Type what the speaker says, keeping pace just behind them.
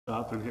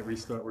Stop and hit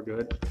restart. We're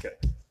good. Okay.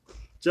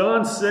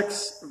 John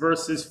 6,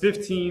 verses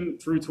 15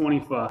 through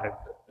 25.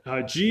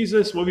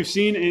 Jesus, what we've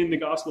seen in the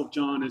Gospel of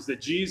John is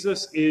that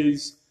Jesus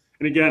is,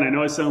 and again, I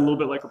know I sound a little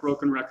bit like a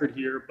broken record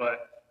here,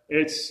 but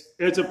it's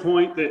a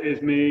point that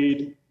is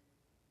made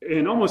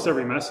in almost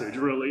every message,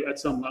 really, at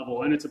some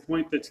level. And it's a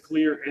point that's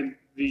clear in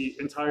the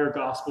entire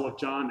Gospel of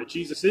John, that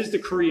Jesus is the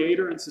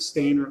creator and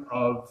sustainer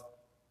of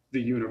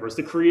the universe,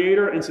 the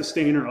creator and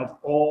sustainer of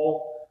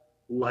all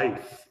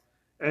life.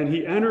 And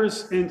he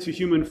enters into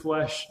human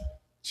flesh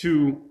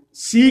to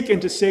seek and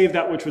to save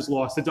that which was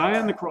lost, to die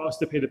on the cross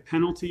to pay the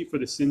penalty for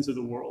the sins of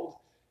the world.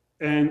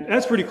 And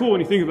that's pretty cool when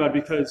you think about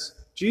it, because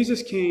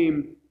Jesus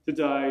came to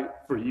die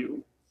for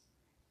you.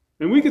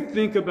 And we could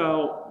think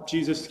about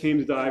Jesus came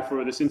to die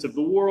for the sins of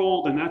the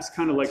world, and that's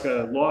kind of like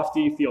a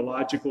lofty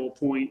theological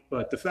point.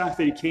 But the fact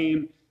that he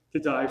came to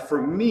die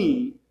for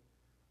me,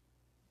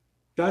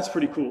 that's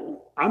pretty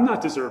cool. I'm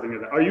not deserving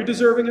of that. Are you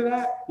deserving of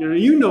that?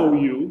 You know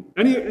you.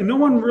 And no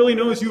one really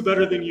knows you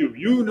better than you.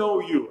 You know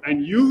you.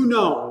 And you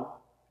know,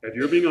 if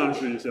you're being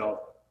honest with yourself,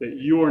 that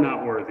you are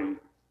not worthy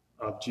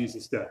of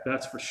Jesus' death.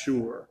 That's for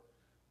sure.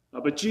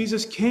 But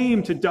Jesus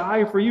came to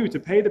die for you, to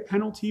pay the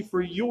penalty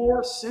for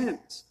your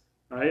sins.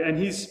 Right? And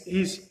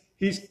he's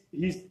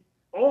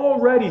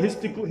already,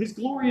 his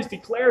glory is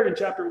declared in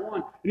chapter 1,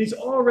 and he's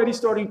already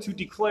starting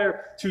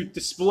to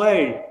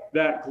display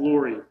that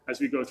glory as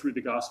we go through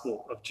the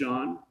Gospel of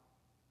John.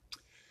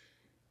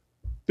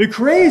 The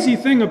crazy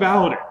thing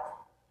about it,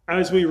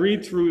 as we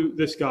read through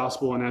this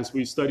Gospel and as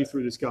we study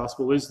through this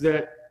Gospel, is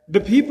that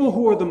the people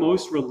who are the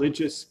most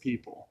religious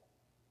people,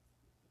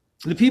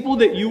 the people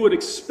that you would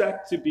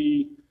expect to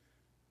be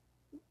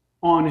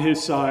on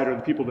his side, are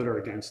the people that are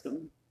against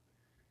him.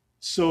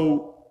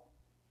 So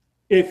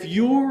if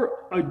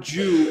you're a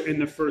Jew in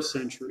the first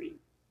century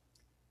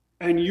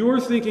and you're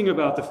thinking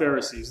about the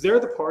Pharisees, they're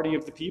the party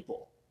of the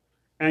people.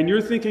 And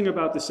you're thinking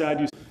about the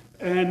Sadducees,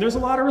 and there's a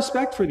lot of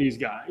respect for these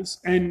guys.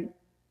 And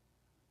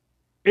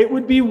it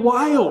would be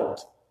wild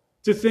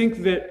to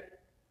think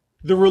that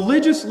the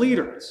religious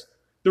leaders,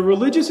 the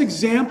religious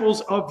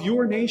examples of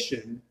your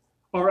nation,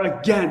 are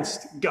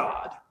against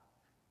God.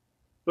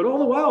 But all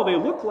the while, they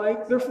look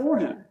like they're for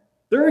him.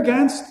 They're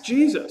against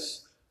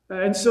Jesus.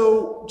 And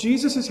so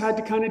Jesus has had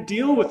to kind of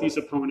deal with these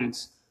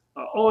opponents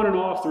on and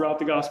off throughout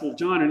the Gospel of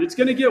John. And it's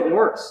going to get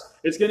worse.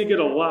 It's going to get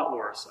a lot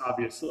worse,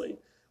 obviously.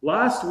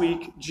 Last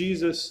week,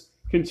 Jesus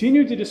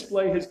continued to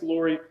display his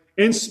glory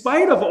in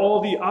spite of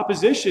all the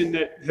opposition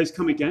that has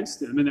come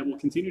against him and that will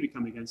continue to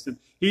come against him.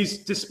 He's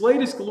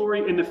displayed his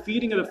glory in the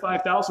feeding of the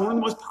 5,000, one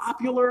of the most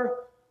popular,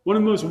 one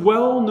of the most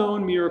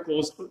well-known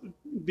miracles,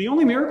 the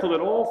only miracle that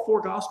all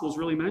four Gospels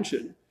really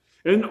mention.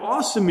 An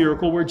awesome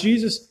miracle where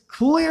Jesus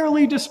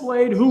clearly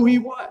displayed who he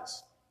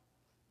was.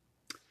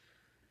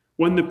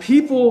 When the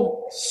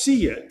people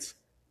see it,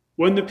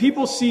 when the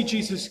people see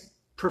Jesus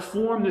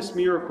perform this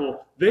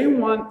miracle, they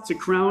want to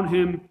crown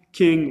him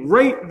king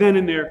right then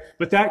and there,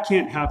 but that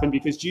can't happen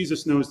because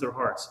Jesus knows their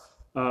hearts.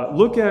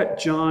 Look at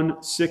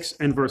John 6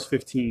 and verse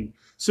 15.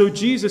 So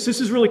Jesus,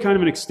 this is really kind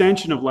of an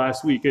extension of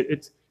last week.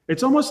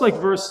 It's almost like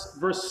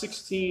verse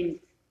 16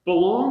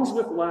 belongs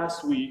with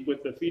last week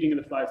with the feeding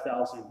of the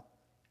 5,000.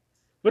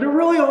 But it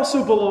really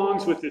also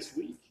belongs with this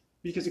week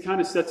because it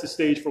kind of sets the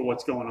stage for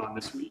what's going on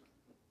this week.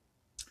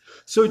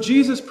 So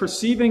Jesus,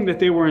 perceiving that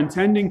they were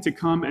intending to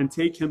come and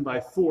take him by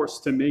force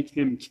to make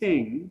him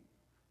king,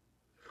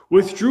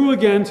 withdrew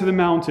again to the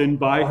mountain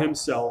by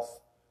himself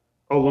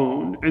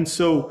alone. And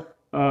so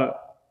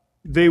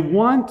they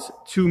want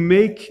to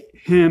make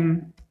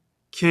him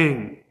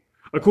king.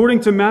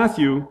 According to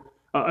Matthew,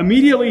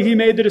 immediately he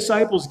made the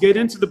disciples get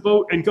into the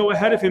boat and go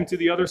ahead of him to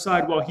the other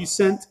side while he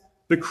sent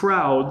the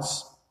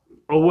crowds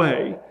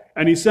away.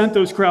 And he sent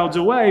those crowds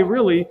away,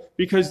 really,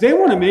 because they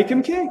want to make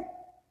him king.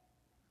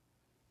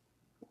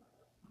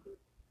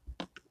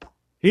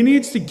 He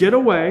needs to get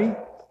away,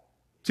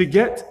 to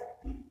get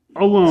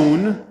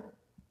alone,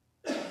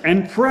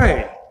 and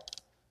pray.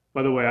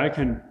 By the way, I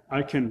can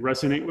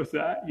resonate with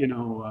that.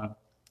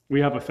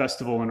 We have a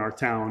festival in our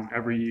town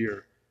every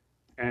year.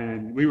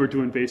 And we were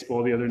doing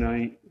baseball the other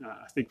night,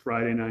 I think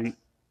Friday night.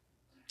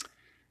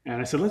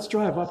 And I said, let's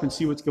drive up and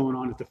see what's going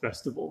on at the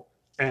festival.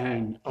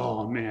 And,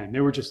 oh man, they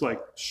were just like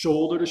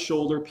shoulder to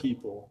shoulder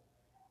people.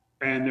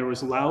 And there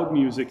was loud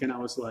music, and I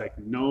was like,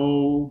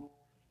 no,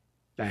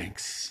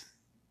 thanks.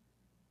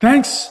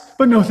 Thanks,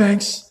 but no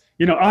thanks.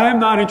 I'm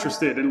not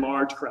interested in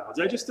large crowds.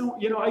 I just don't,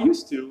 I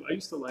used to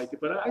like it,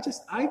 but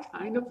I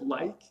kind of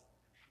like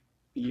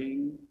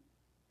being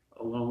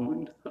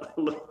alone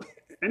a little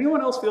bit.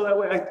 Anyone else feel that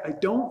way? I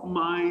don't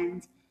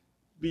mind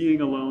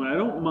being alone. I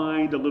don't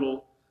mind a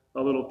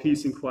little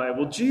peace and quiet.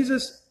 Well,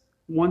 Jesus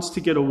wants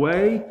to get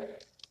away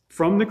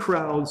from the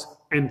crowds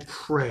and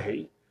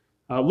pray.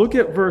 Look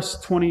at verse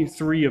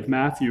 23 of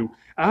Matthew.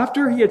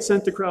 After he had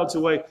sent the crowds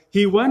away,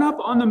 he went up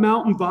on the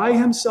mountain by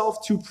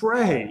himself to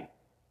pray.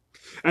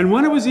 And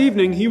when it was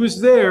evening, he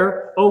was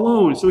there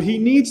alone. So he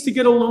needs to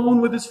get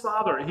alone with his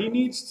Father. He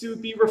needs to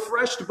be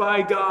refreshed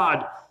by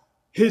God,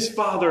 his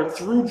Father,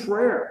 through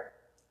prayer.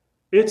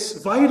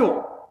 It's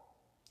vital.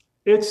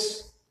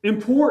 It's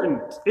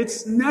important.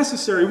 It's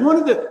necessary.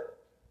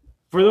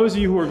 For those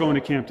of you who are going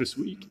to camp this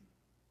week,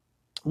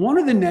 one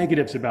of the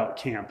negatives about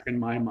camp in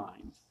my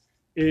mind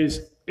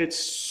is it's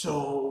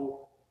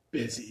so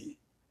busy.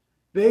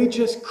 They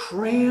just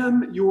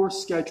cram your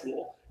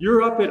schedule.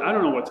 You're up at, I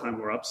don't know what time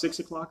we're up, 6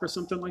 o'clock or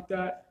something like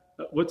that.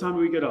 What time do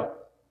we get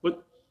up?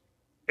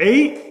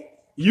 8?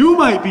 You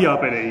might be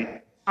up at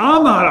 8.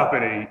 I'm not up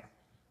at 8.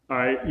 All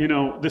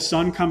right, the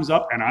sun comes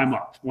up and I'm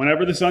up.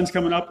 Whenever the sun's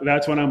coming up,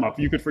 that's when I'm up.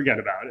 You could forget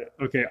about it.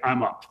 Okay,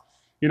 I'm up.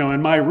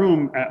 In my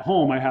room at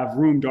home, I have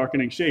room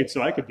darkening shades,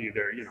 so I could be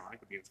there, I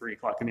could be at 3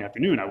 o'clock in the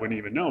afternoon. I wouldn't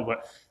even know.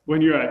 But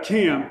when you're at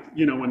camp,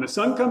 when the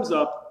sun comes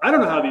up, I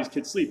don't know how these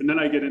kids sleep. And then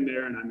I get in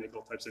there and I make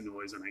all types of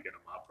noise and I get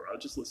them up. Or I'll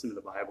just listen to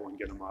the Bible and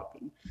get them up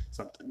and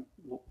something.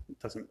 Well, it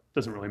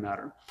doesn't really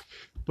matter.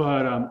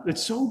 But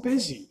it's so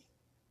busy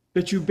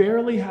that you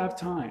barely have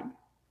time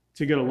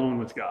to get alone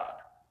with God.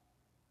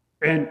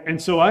 And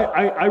so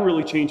I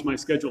really changed my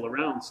schedule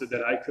around so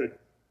that I could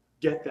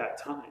get that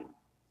time,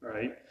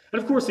 right?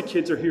 And of course, the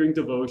kids are hearing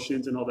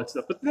devotions and all that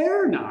stuff, but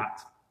they're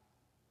not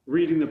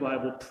reading the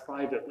Bible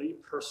privately,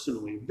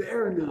 personally.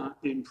 They're not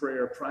in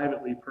prayer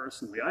privately,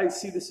 personally. I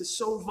see this as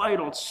so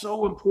vital. It's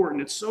so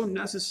important. It's so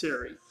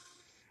necessary.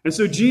 And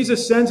so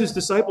Jesus sends his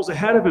disciples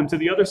ahead of him to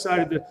the other side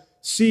of the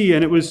sea,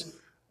 and it was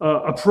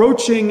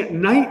approaching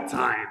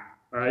nighttime,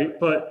 right?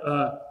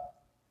 But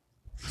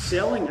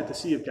sailing at the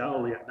Sea of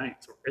Galilee at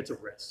night, it's a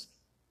risk.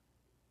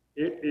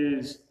 It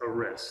is a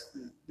risk.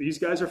 These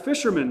guys are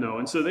fishermen, though,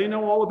 and so they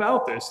know all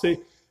about this.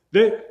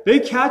 They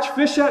catch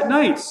fish at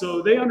night,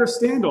 so they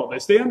understand all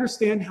this. They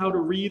understand how to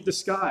read the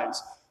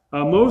skies.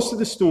 Most of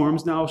the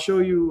storms, now I'll show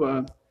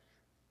you,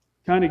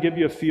 kind of give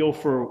you a feel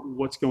for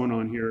what's going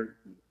on here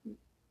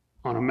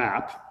on a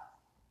map.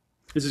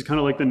 This is kind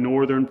of like the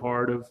northern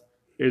part of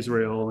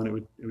Israel, and it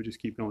would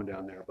just keep going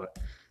down there. But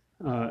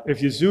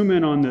if you zoom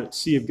in on the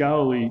Sea of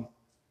Galilee,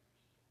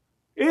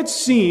 it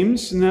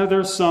seems, now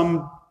there's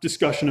some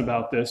discussion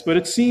about this, but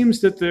it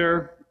seems that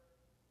they're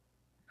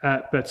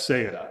at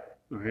Bethsaida,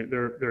 right?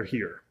 They're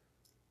here.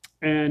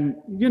 And,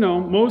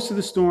 most of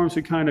the storms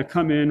would kind of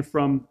come in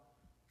from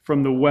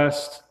the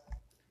west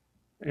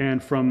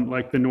and from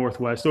like the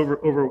northwest, over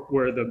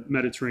where the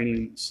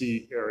Mediterranean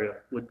Sea area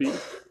would be.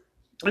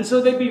 And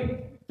so they'd be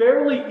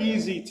fairly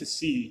easy to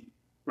see,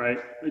 right?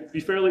 It'd be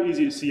fairly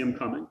easy to see them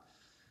coming.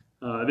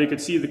 They could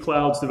see the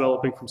clouds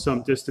developing from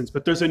some distance,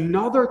 but there's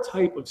another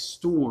type of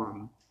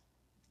storm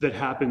that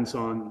happens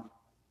on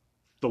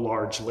the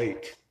large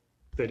lake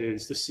that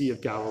is the Sea of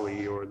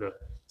Galilee or the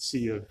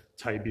Sea of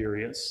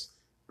Tiberias,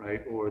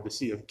 right? Or the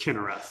Sea of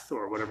Kinnereth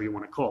or whatever you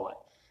want to call it.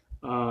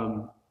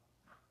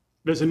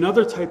 There's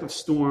another type of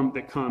storm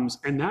that comes,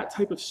 and that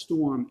type of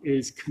storm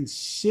is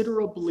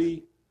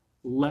considerably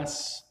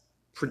less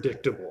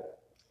predictable.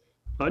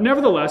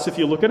 Nevertheless, if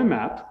you look at a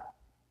map,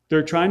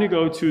 they're trying to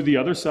go to the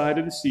other side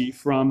of the sea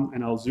from,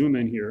 and I'll zoom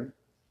in here,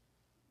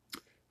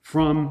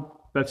 from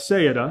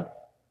Bethsaida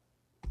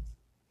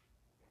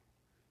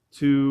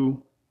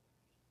to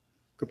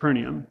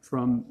Capernaum,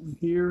 from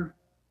here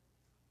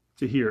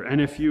to here. And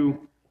if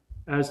you,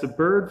 as the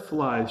bird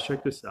flies,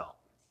 check this out.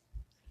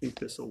 I think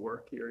this will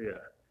work here,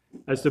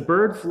 yeah. As the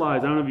bird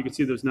flies, I don't know if you can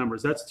see those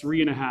numbers, that's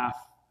 3.5,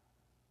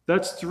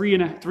 that's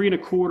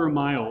 3.25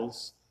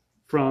 miles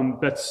from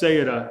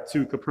Bethsaida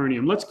to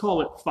Capernaum. Let's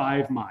call it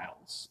 5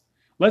 miles.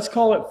 Let's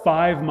call it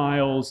 5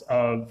 miles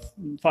of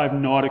 5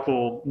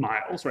 nautical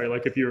miles, right?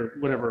 Like if you're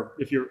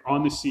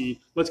on the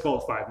sea, let's call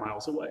it 5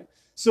 miles away.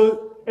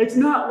 So it's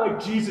not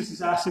like Jesus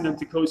is asking them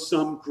to go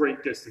some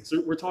great distance.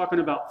 We're talking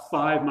about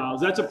 5 miles.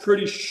 That's a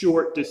pretty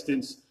short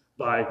distance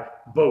by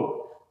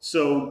boat.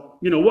 So,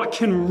 what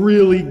can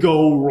really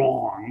go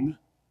wrong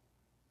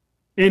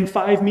in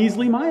 5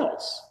 measly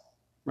miles,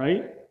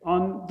 right?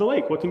 On the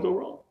lake, what can go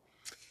wrong?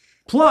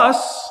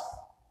 Plus,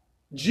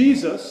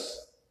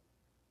 Jesus,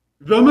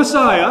 the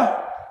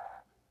Messiah,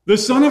 the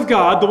Son of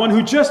God, the one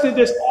who just did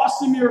this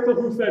awesome miracle,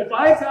 who fed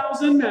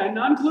 5,000 men,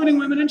 not including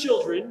women and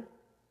children,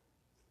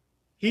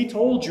 he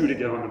told you to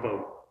get on the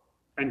boat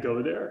and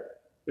go there.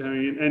 I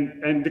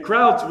mean, and the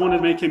crowds want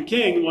to make him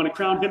king, want to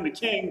crown him the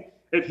king.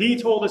 If he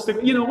told us to,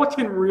 what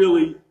can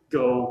really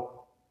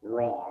go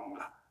wrong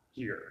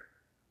here?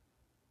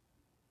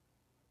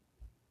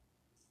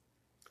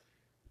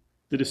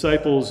 The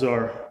disciples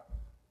are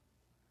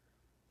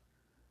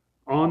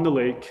on the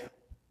lake,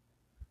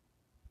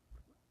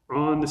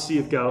 on the Sea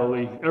of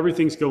Galilee.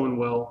 Everything's going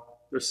well.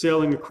 They're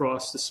sailing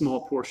across the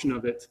small portion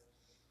of it,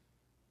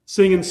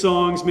 singing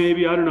songs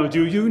maybe. I don't know.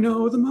 Do you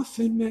know the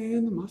Muffin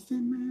Man, the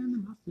Muffin Man, the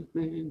Muffin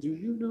Man? Do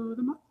you know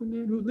the Muffin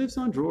Man who lives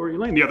on Drury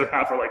Lane? The other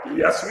half are like,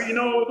 yes, we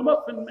know the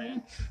Muffin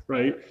Man,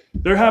 right?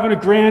 They're having a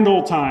grand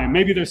old time.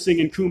 Maybe they're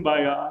singing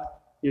Kumbaya.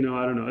 I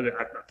don't know.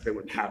 They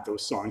wouldn't have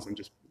those songs. I'm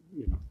just,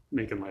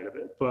 making light of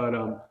it.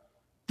 But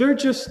they're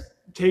just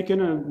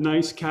taking a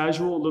nice,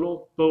 casual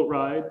little boat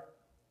ride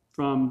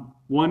from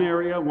one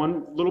area,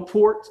 one little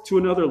port, to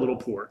another little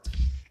port.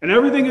 And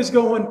everything is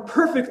going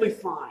perfectly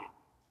fine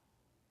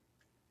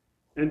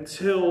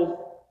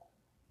until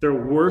their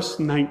worst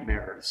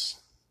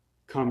nightmares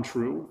come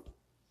true.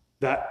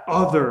 that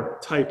other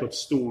type of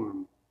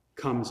storm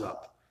comes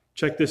up.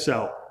 Check this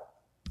out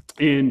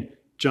in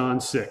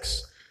John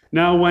 6.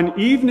 Now, when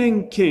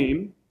evening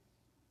came,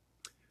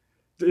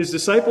 his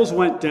disciples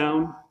went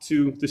down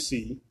to the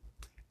sea,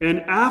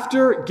 and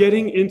after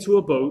getting into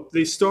a boat,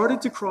 they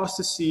started to cross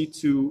the sea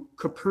to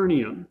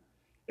Capernaum.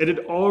 It had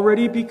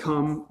already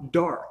become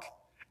dark,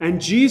 and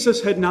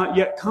Jesus had not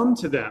yet come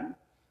to them.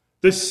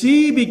 The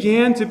sea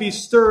began to be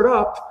stirred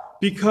up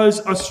because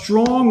a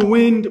strong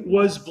wind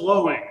was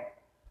blowing.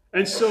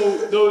 And so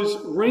those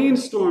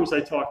rainstorms I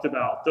talked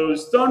about,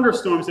 those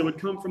thunderstorms that would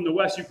come from the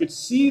west, you could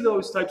see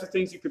those types of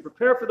things. You could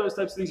prepare for those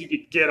types of things. You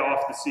could get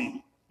off the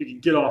sea. You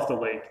could get off the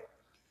lake.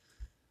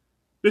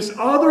 This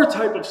other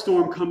type of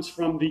storm comes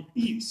from the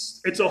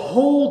east. It's a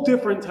whole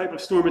different type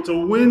of storm. It's a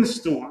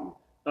windstorm.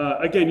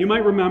 Again, you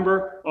might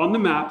remember on the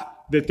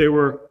map that they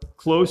were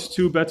close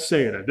to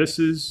Bethsaida. This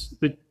is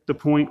the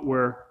point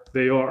where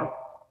they are.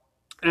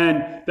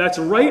 And that's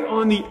right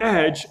on the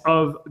edge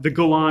of the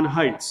Golan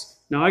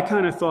Heights. Now, I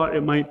kind of thought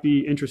it might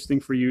be interesting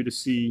for you to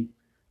see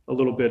a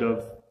little bit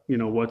of,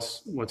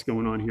 what's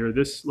going on here.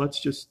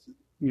 Let's just,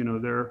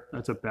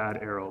 that's a bad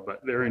arrow,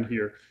 but they're in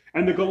here.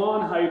 And the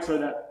Golan Heights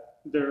are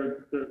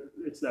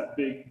it's that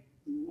big,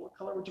 what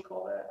color would you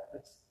call that?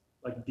 It's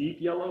like deep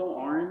yellow,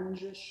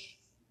 orangish.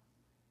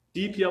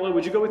 Deep yellow.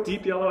 Would you go with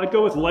deep yellow? I'd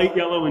go with light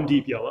yellow and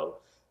deep yellow.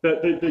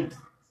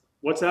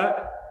 What's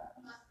that?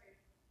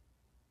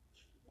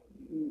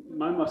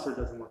 My mustard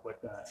doesn't look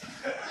like that.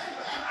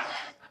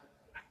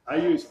 I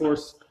use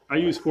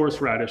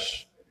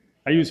horseradish.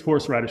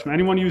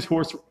 Anyone use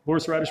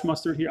horseradish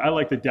mustard here? I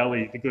like the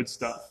deli, the good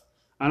stuff.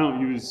 I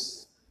don't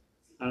use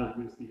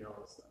the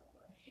yellow stuff.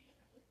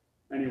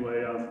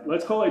 Anyway,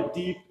 let's call it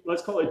deep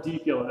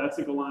yellow. That's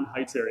the Golan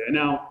Heights area.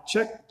 Now,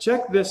 check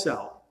this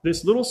out.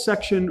 This little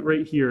section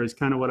right here is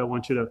kind of what I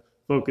want you to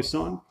focus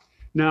on.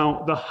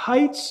 Now, the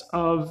heights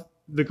of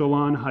the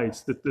Golan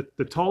Heights,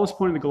 the tallest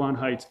point of the Golan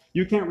Heights,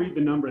 you can't read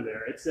the number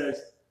there. It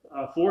says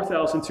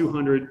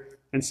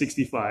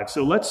 4,265.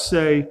 So let's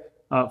say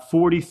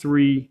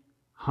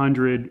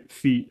 4,300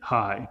 feet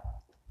high.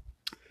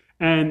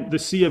 And the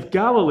Sea of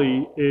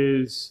Galilee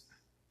is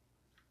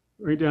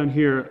right down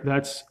here.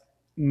 That's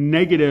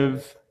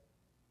negative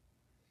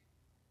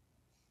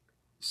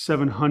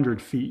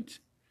 700 feet.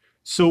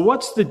 So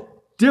what's the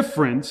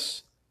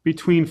difference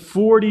between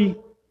 40?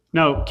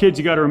 Now, kids,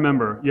 you got to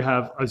remember, you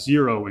have a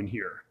zero in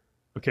here.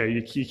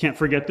 Okay, you can't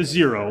forget the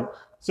zero.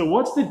 So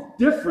what's the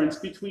difference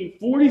between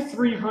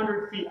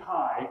 4,300 feet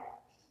high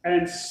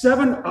and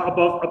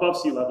above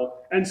sea level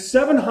and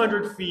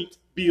 700 feet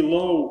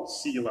below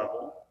sea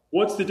level?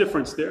 What's the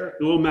difference there?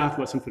 A little math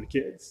lesson for the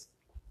kids.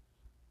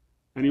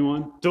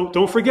 Anyone?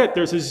 Don't forget,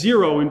 there's a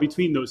zero in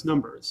between those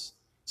numbers.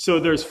 So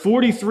there's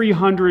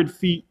 4,300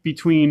 feet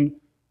between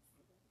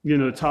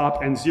the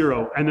top and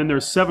zero, and then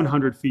there's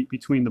 700 feet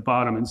between the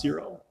bottom and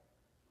zero.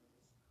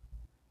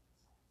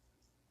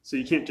 So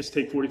you can't just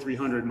take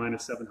 4,300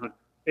 minus 700.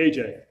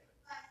 AJ,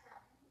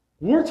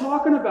 we're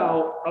talking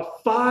about a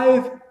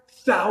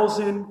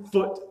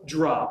 5,000-foot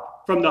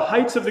drop from the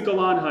heights of the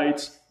Golan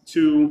Heights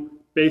to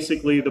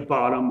basically the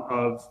bottom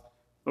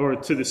or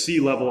to the sea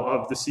level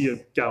of the Sea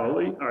of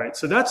Galilee. All right,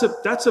 so that's a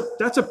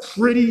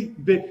pretty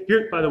big.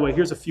 Here, by the way,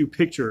 here's a few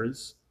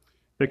pictures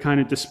that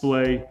kind of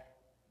display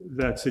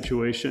that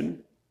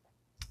situation.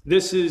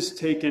 This is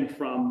taken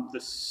from the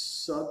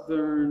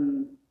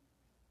southern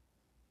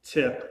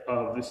tip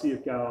of the Sea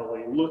of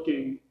Galilee,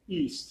 looking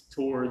east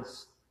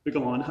towards the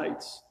Golan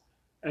Heights.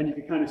 And you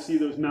can kind of see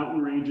those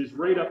mountain ranges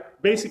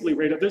basically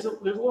right up. There's a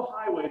little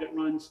highway that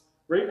runs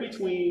right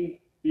between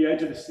the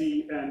edge of the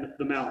sea and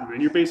the mountain.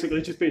 And it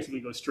just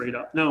basically goes straight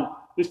up. Now,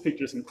 this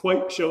picture doesn't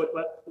quite show it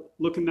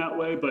looking that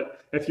way,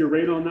 but if you're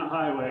right on that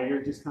highway,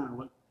 you're just kind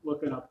of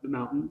looking up the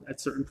mountain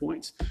at certain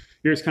points.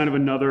 Here's kind of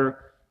another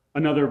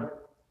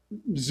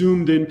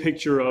zoomed in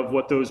picture of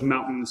what those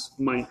mountains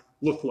might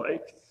look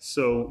like.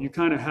 So you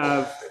kind of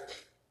have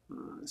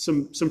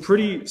some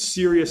pretty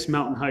serious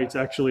mountain heights.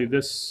 Actually,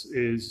 this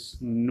is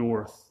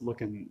north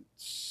looking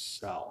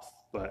south,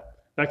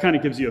 but that kind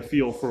of gives you a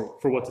feel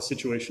for what the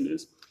situation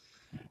is.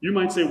 You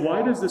might say,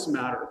 why does this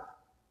matter?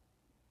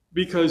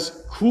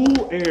 Because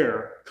cool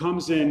air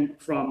comes in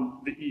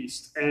from the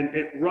east and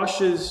it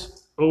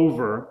rushes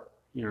over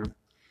here.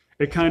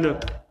 It kind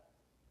of,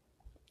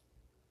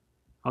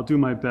 I'll do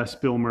my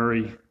best Bill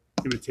Murray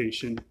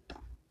imitation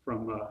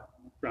from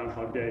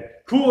Groundhog Day.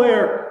 Cool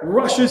air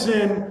rushes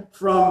in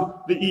from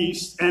the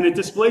east and it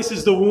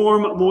displaces the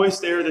warm,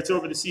 moist air that's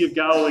over the Sea of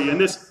Galilee. And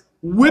this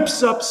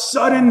whips up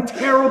sudden,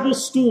 terrible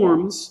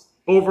storms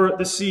over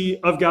the Sea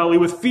of Galilee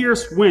with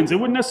fierce winds. It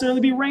wouldn't necessarily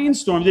be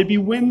rainstorms, they'd be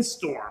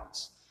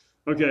windstorms.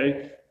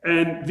 Okay?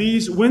 And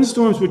these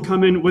windstorms would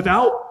come in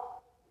without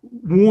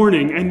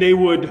warning and they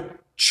would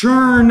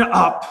churn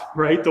up,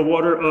 right, the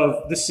water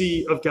of the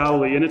Sea of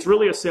Galilee. And it's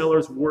really a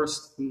sailor's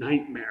worst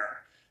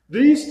nightmare.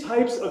 These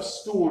types of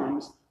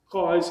storms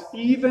cause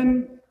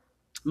even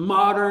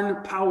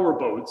modern power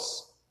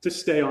boats to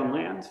stay on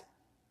land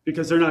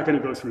because they're not going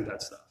to go through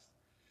that stuff.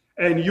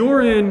 And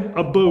you're in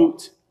a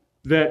boat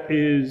that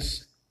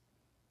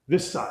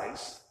this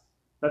size.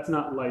 That's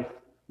not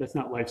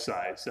life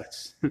size.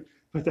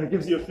 But that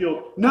gives you a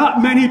feel.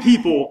 Not many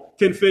people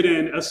can fit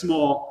in a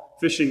small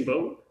fishing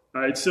boat.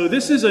 All right, so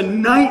this is a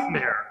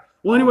nightmare.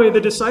 Well, anyway,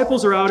 the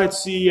disciples are out at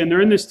sea, and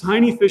they're in this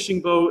tiny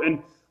fishing boat,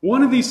 and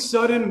one of these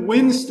sudden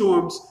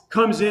windstorms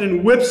comes in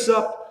and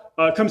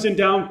comes in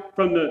down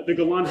from the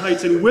Golan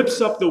Heights and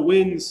whips up the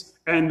winds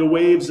and the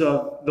waves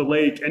of the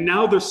lake. And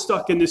now they're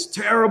stuck in this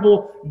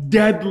terrible,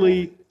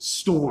 deadly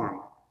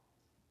storm.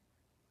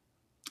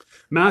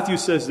 Matthew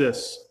says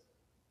this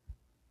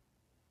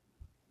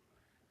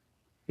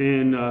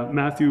in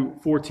Matthew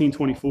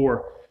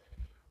 14:24.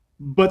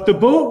 But the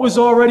boat was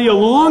already a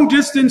long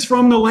distance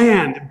from the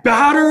land,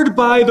 battered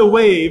by the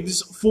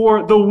waves,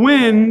 for the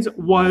wind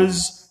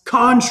was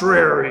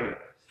contrary.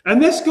 And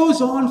this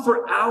goes on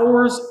for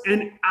hours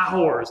and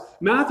hours.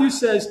 Matthew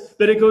says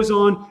that it goes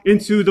on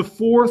into the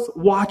 4th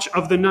watch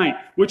of the night,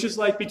 which is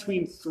like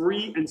between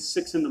 3 and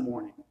 6 in the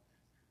morning.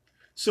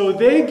 So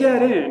they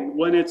get in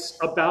when it's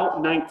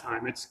about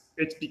nighttime. It's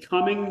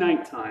becoming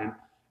nighttime.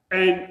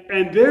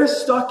 And they're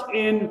stuck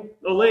in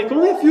a lake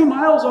only a few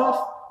miles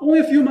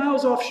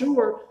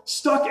offshore,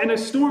 stuck in a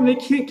storm they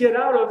can't get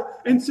out of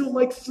until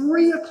like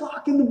 3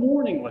 o'clock in the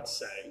morning, let's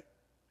say.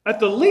 At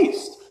the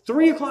least,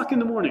 3 o'clock in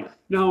the morning.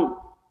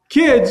 Now,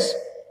 kids,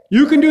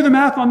 you can do the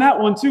math on that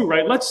one too,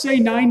 right? Let's say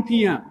 9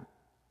 p.m.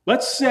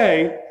 Let's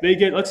say they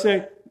get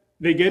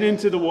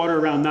into the water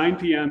around 9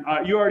 p.m.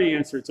 You already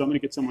answered, so I'm going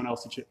to get someone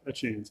else a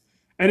chance.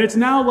 And it's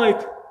now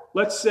like,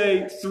 let's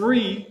say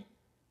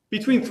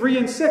between 3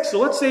 and 6. So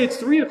let's say it's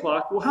 3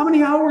 o'clock. Well, how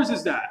many hours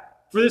is that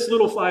for this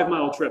little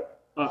 5-mile trip?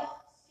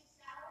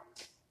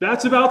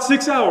 That's about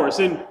 6 hours.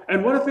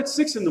 And what if it's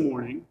 6 in the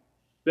morning?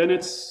 Then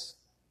it's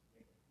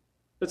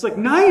like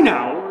 9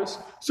 hours.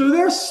 So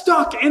they're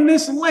stuck in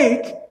this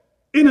lake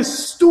in a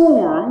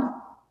storm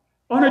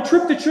on a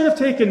trip that should have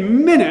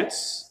taken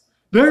minutes.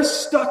 They're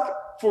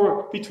stuck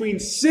for between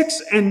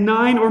 6 and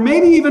 9, or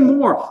maybe even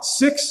more,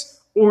 6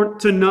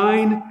 to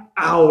 9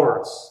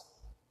 hours.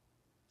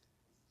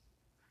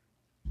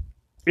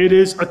 It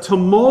is a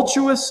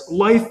tumultuous,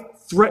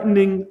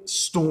 life-threatening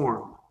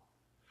storm.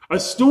 A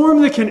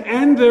storm that can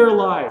end their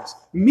lives.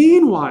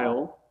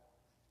 Meanwhile,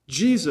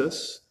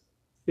 Jesus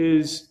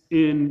is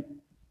in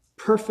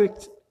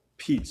perfect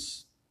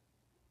peace.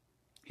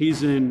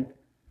 He's in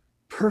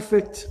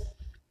perfect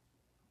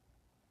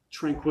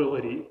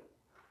tranquility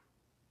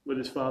with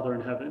his Father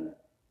in heaven.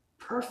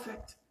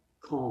 Perfect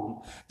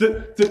calm.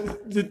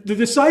 The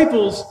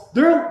disciples,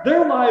 their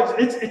lives,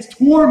 it's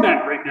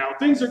torment right now.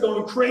 Things are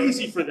going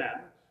crazy for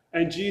them.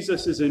 And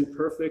Jesus is in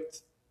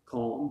perfect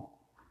calm.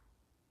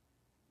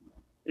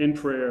 In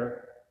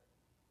prayer,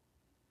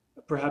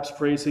 perhaps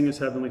praising his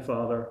heavenly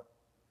Father,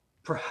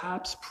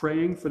 perhaps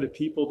praying for the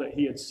people that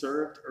he had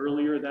served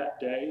earlier that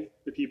day,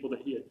 the people that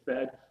he had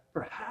fed,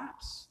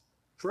 perhaps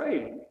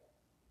praying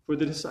for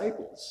the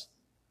disciples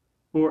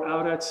who are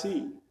out at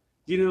sea.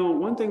 You know,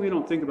 one thing we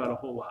don't think about a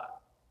whole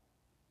lot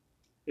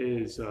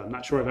is, I'm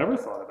not sure I've ever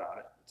thought about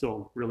it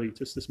until really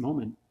just this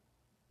moment.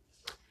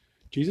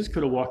 Jesus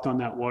could have walked on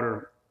that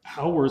water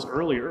hours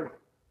earlier.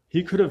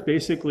 He could have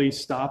basically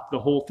stopped the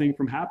whole thing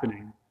from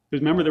happening.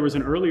 Because remember, there was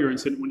an earlier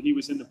incident when he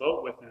was in the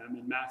boat with them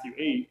in Matthew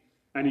 8,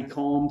 and he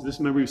calmed.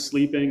 Remember, he was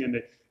sleeping,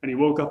 and he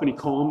woke up and he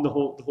calmed the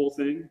whole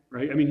thing,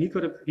 right? I mean,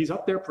 he's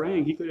up there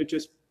praying. He could have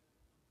just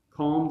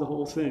calmed the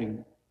whole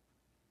thing.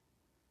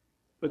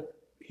 But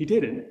he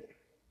didn't.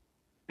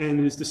 And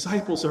his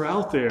disciples are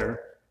out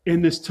there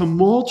in this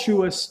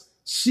tumultuous,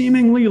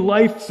 seemingly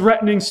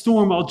life-threatening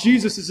storm while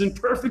Jesus is in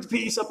perfect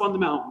peace up on the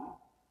mountain.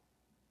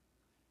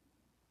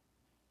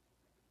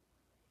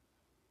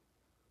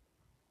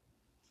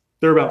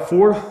 They're about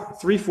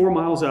 4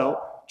 miles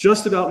out,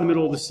 just about in the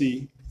middle of the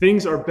sea.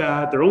 Things are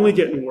bad. They're only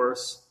getting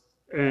worse.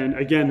 And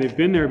again, they've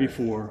been there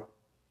before.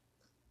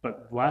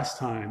 But last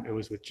time, it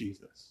was with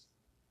Jesus.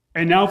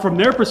 And now from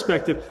their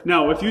perspective,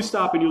 now if you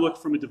stop and you look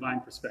from a divine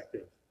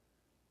perspective,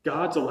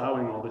 God's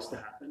allowing all this to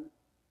happen,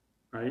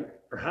 right?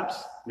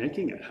 Perhaps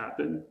making it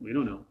happen. We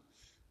don't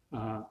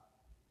know.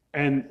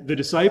 And the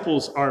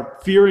disciples are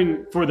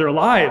fearing for their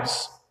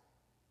lives.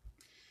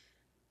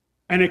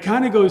 And it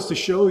kind of goes to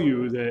show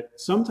you that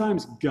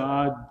sometimes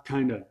God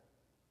kind of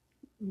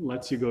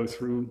lets you go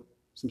through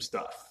some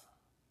stuff,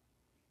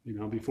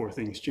 before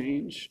things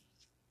change.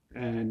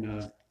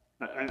 And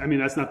I mean,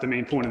 that's not the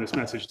main point of this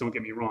message. Don't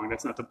get me wrong.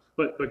 That's not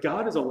but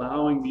God is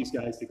allowing these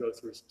guys to go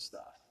through some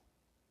stuff.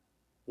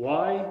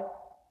 Why?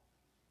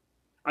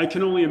 I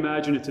can only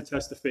imagine it's a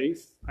test of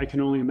faith. I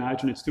can only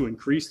imagine it's to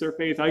increase their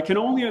faith. I can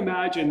only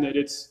imagine that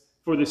it's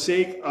for the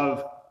sake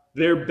of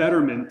their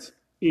betterment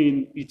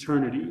in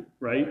eternity,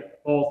 right?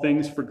 All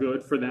things for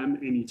good for them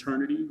in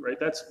eternity, right?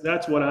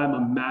 That's what I'm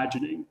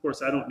imagining. Of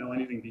course, I don't know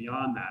anything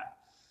beyond that.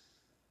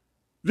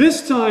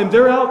 This time,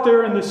 they're out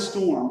there in the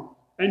storm,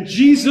 and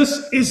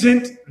Jesus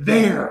isn't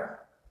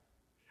there.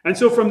 And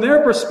so from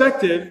their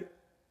perspective,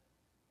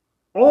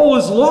 all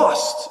is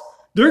lost.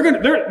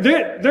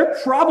 They're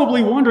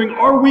probably wondering,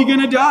 are we going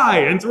to die?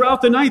 And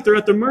throughout the night, they're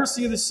at the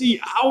mercy of the sea,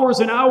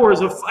 hours and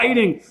hours of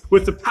fighting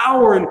with the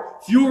power and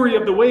fury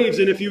of the waves.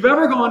 And if you've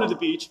ever gone to the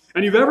beach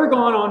and you've ever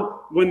gone on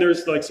when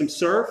there's like some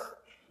surf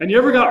and you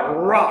ever got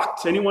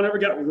rocked, anyone ever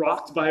got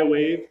rocked by a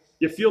wave?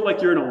 You feel like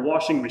you're in a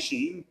washing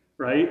machine,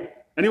 right?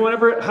 Anyone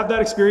ever have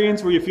that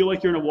experience where you feel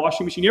like you're in a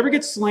washing machine? You ever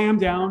get slammed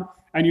down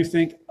and you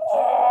think,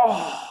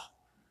 oh,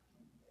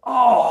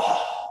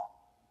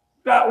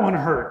 that one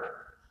hurt.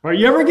 Right?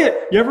 You ever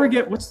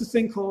get what's the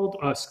thing called?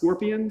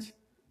 Scorpioned?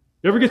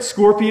 You ever get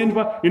scorpioned?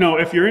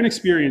 If you're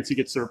inexperienced, you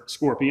get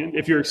scorpioned.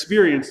 If you're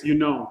experienced,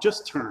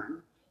 just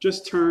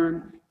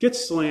turn, get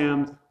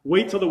slammed,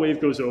 wait till the wave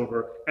goes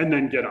over, and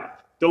then get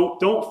up.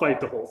 Don't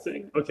fight the whole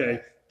thing, okay?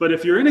 But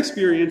if you're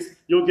inexperienced,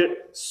 you'll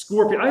get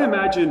scorpioned.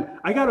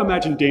 I gotta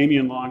imagine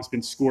Damien Long's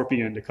been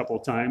scorpioned a couple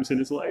of times in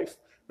his life,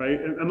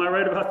 right? Am I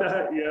right about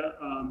that? Yeah.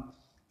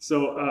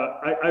 So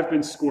I've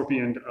been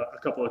scorpioned a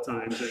couple of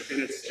times,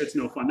 and it's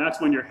no fun. That's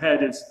when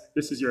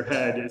this is your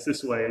head is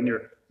this way, and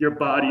your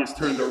body is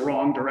turned the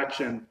wrong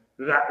direction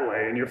that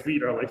way, and your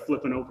feet are like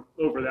flipping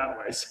over that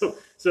way. So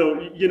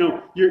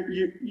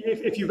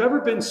if you've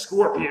ever been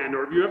scorpioned,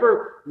 or if you've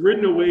ever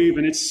ridden a wave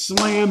and it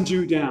slammed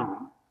you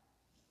down,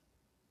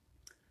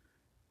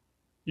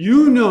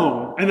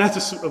 and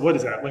that's what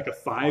is that, like a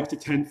 5 to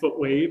 10 foot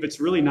wave? It's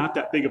really not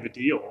that big of a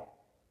deal.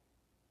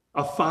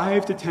 A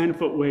 5 to 10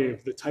 foot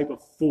wave, the type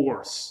of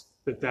force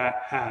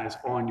that has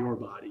on your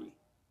body,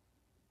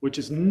 which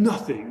is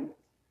nothing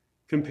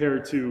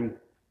compared to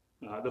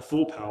the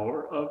full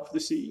power of the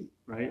sea,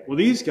 right? Well,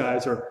 these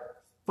guys are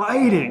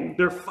fighting.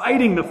 They're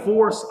fighting the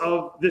force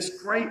of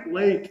this great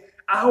lake,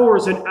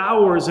 hours and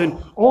hours,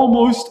 and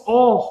almost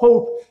all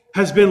hope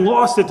has been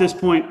lost at this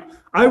point.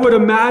 I would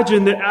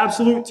imagine that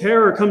absolute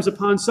terror comes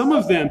upon some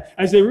of them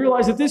as they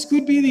realize that this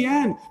could be the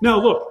end. Now,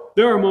 look,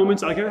 there are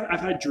moments, like I've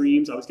had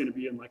dreams I was going to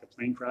be in like a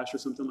plane crash or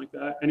something like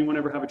that. Anyone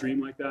ever have a dream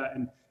like that?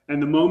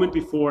 And the moment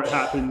before it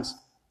happens,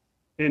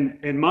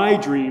 in my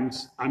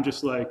dreams, I'm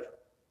just like,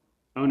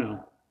 oh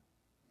no.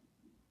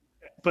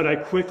 But I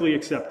quickly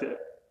accept it.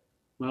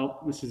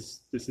 Well, this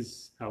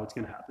is how it's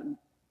going to happen,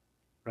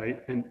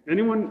 right? And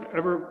anyone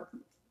ever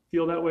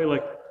feel that way?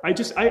 Like I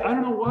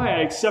don't know why I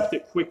accept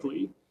it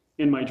quickly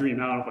in my dream.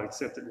 Now, I don't know if I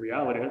accept it in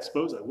reality. I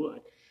suppose I would.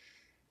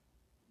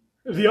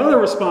 The other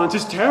response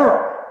is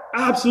terror.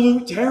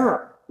 Absolute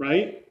terror,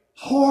 right?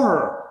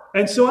 Horror.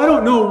 And so I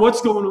don't know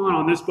what's going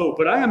on this boat,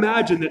 but I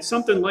imagine that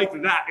something like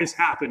that is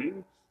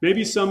happening.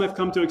 Maybe some have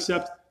come to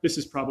accept this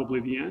is probably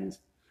the end.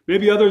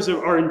 Maybe others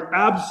are in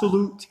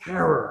absolute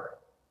terror.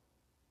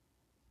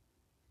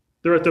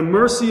 They're at the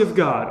mercy of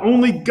God.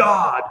 Only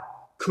God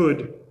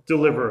could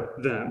deliver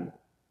them.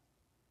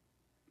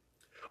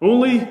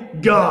 Only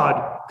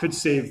God could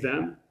save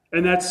them.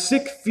 And that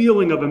sick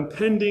feeling of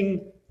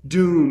impending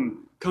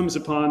doom comes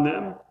upon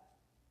them.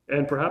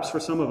 And perhaps for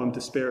some of them,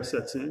 despair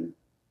sets in.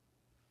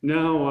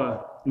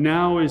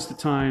 Now is the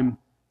time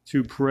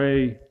to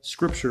pray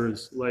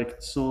scriptures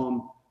like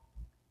Psalm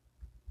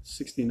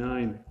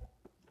 69,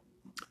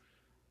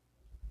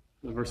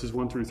 verses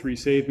 1 through 3.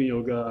 Save me,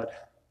 O God,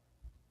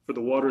 for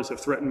the waters have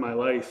threatened my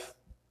life.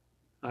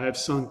 I have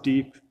sunk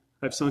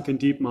in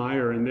deep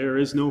mire, and there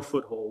is no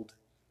foothold.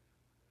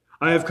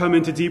 I have come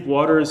into deep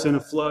waters, and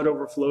a flood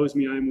overflows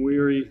me. I am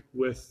weary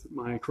with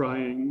my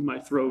crying. My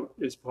throat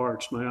is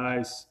parched. My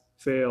eyes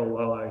fail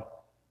while I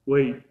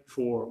wait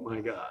for my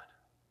God.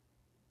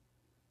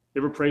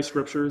 You ever pray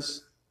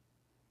scriptures?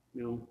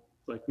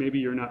 Like maybe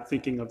you're not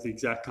thinking of the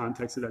exact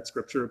context of that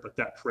scripture, but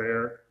that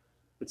prayer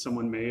that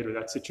someone made or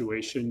that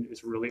situation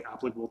is really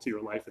applicable to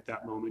your life at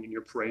that moment, and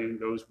you're praying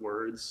those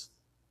words,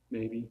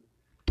 maybe.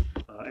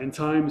 In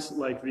times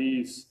like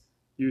these,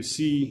 you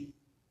see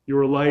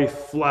your life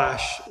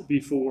flash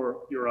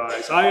before your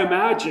eyes. I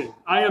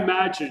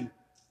imagine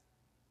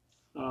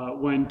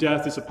when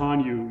death is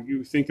upon you,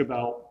 you think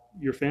about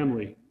your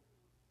family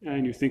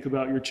and you think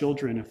about your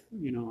children.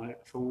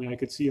 If only I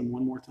could see them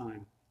one more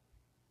time.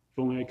 If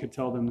only I could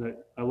tell them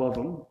that I love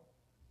them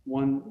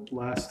one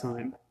last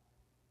time.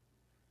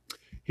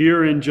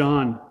 Here in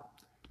John,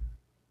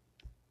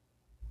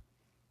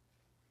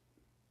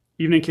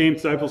 evening came,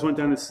 disciples went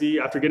down to the sea.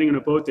 After getting in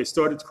a boat, they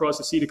started to cross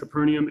the sea to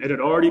Capernaum. It had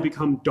already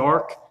become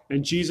dark,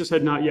 and Jesus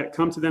had not yet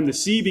come to them. The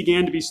sea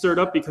began to be stirred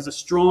up because a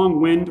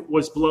strong wind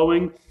was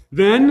blowing.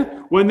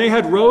 Then, when they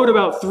had rowed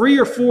about 3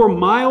 or 4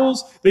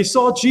 miles, they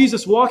saw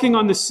Jesus walking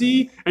on the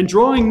sea, and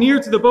drawing near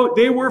to the boat,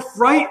 they were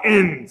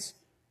frightened.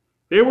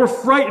 They were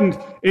frightened.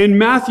 In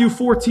Matthew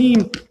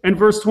 14 and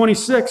verse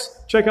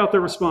 26, check out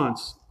their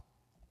response.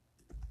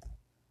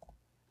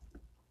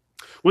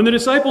 When the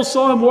disciples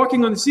saw him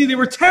walking on the sea, they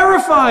were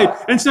terrified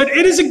and said,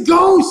 "It is a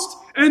ghost!"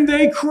 And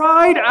they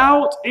cried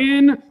out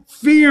in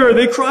fear.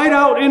 They cried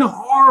out in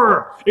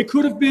horror. It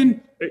could have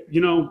been,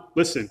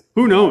 listen,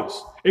 who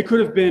knows? It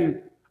could have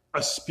been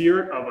a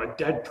spirit of a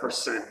dead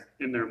person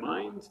in their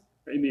mind,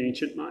 in the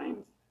ancient mind.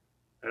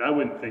 And I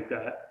wouldn't think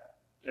that.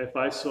 If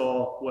I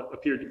saw what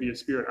appeared to be a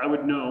spirit, I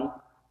would know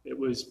it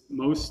was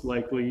most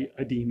likely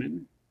a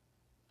demon.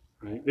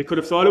 Right? They could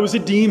have thought it was a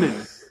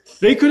demon.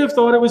 They could have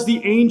thought it was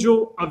the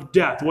angel of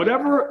death.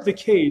 Whatever the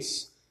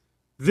case,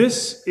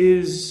 this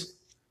is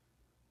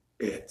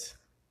it.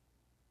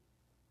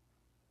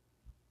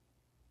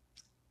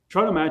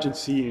 Try to imagine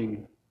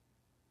seeing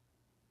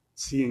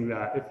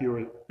that. If you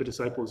were the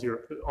disciples,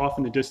 you're off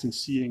in the distance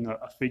seeing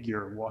a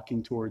figure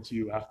walking towards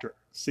you after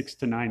 6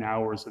 to 9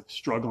 hours of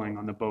struggling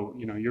on the boat.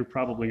 You're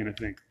probably going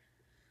to think,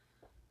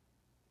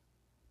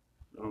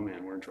 oh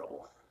man, we're in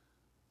trouble.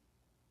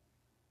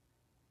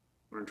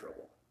 We're in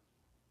trouble.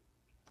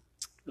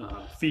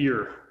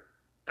 Fear,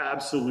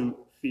 absolute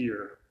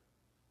fear.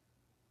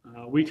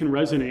 We can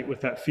resonate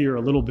with that fear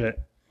a little bit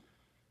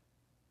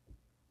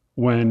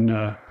when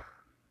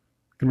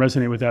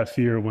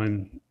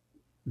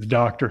the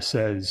doctor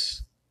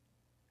says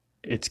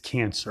it's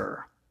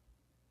cancer.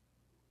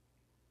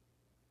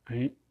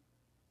 Right?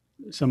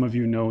 Some of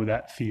you know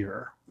that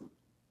fear.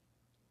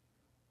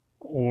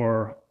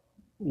 Or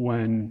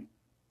when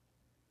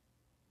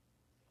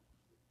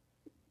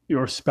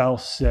your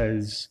spouse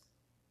says,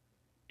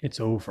 it's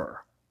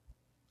over,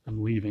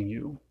 I'm leaving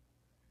you.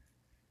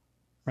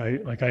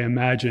 Right? Like, I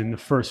imagine the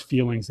first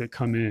feelings that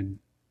come in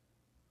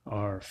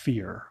are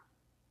fear,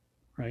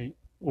 right?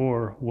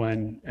 Or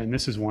when, and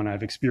this is one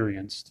I've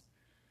experienced,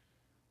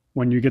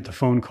 when you get the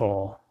phone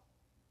call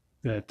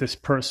that this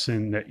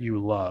person that you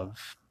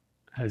love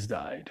has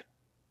died,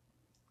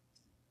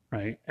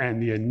 right?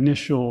 And the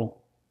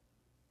initial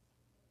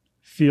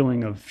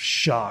feeling of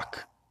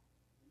shock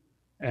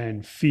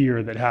and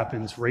fear that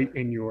happens right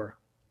in your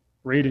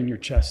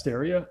chest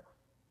area,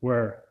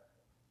 where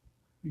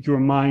your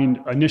mind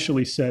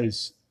initially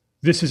says,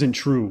 this isn't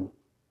true,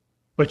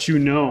 but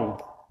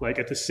like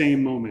at the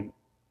same moment,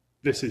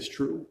 this is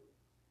true,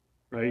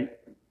 right?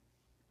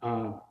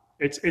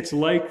 It's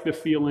like the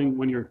feeling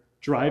when you're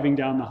driving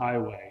down the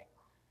highway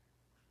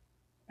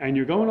and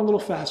you're going a little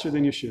faster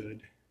than you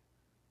should,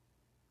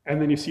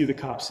 and then you see the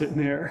cop sitting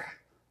there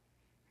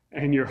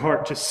and your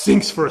heart just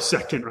sinks for a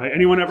second, right?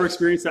 Anyone ever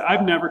experienced that?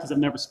 I've never, because I've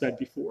never sped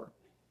before.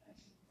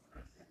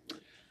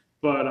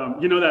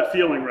 But you know that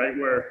feeling, right,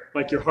 where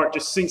like your heart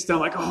just sinks down,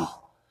 like,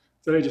 oh,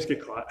 did I just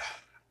get caught?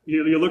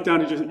 You look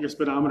down at your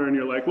speedometer and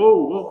you're like,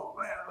 whoa,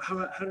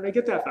 how did I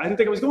get that fast? I didn't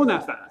think I was going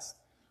that fast,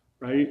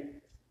 right?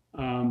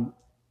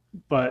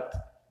 But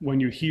when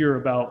you hear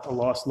about a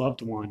lost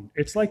loved one,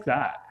 it's like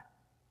that.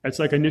 It's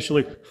like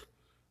initially,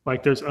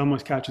 like there's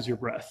almost catches your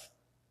breath,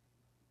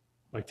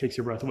 like takes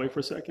your breath away for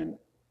a second.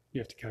 You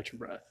have to catch your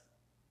breath.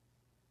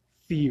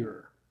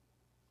 Fear,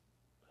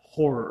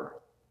 horror.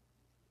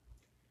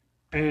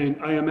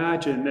 And I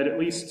imagine that at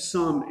least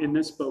some in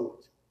this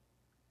boat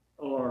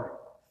are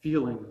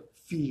feeling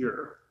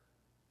fear.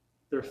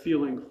 They're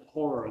feeling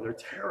horror. They're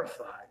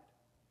terrified.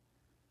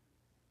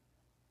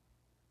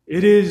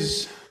 It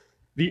is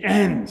the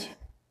end.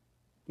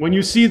 When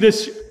you see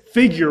this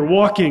figure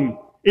walking,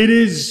 it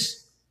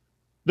is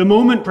the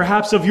moment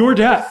perhaps of your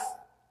death.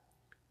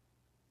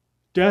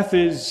 Death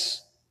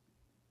is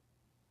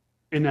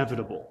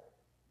inevitable.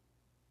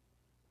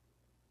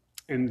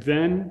 And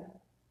then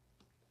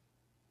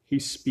he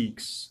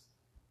speaks.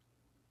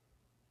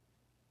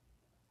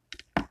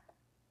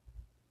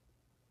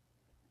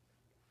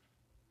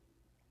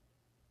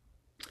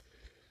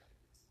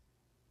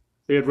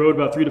 They had rowed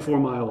about 3 to 4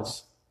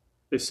 miles.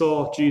 They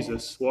saw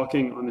Jesus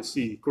walking on the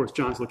sea. Of course,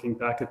 John's looking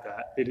back at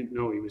that. They didn't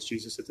know he was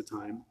Jesus at the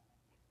time,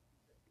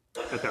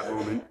 at that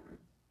moment.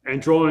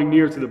 And drawing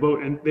near to the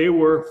boat, and they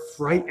were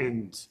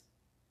frightened.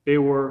 They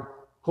were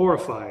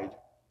horrified.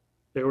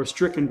 They were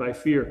stricken by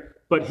fear.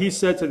 But he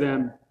said to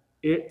them,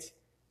 "It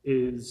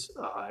is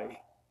I.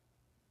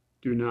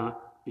 Do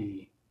not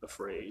be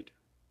afraid."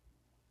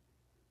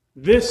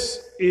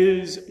 This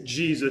is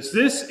Jesus.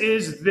 This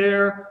is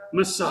their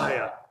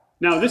Messiah.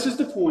 Now, this is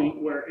the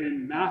point where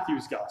in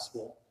Matthew's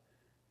gospel,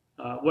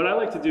 what I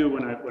like to do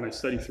when I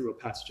study through a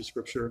passage of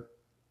scripture,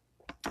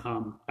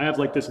 I have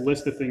like this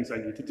list of things I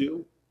need to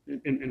do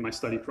in my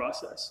study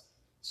process.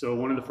 So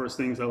one of the first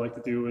things I like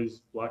to do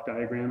is block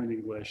diagram in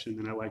English, and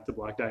then I like to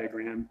block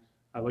diagram.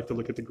 I like to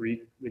look at the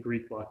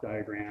Greek block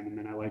diagram, and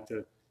then I like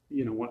to,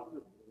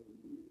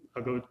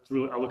 I'll go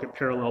through, I'll look at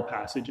parallel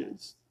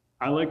passages.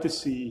 I like to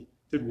see,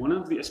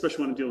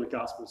 especially when I'm dealing with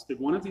gospels, did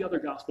one of the other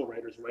gospel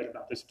writers write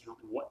about this account,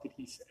 and what did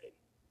he say?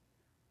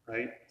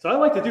 Right? So I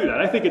like to do that.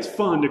 I think it's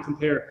fun to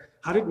compare,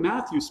 how did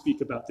Matthew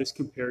speak about this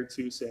compared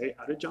to, say,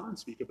 how did John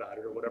speak about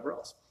it, or whatever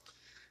else?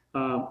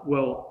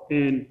 Well,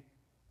 in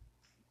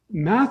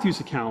Matthew's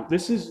account,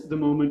 this is the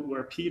moment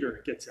where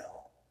Peter gets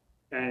out.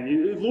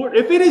 And Lord,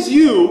 if it is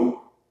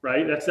you,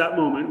 right, that's that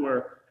moment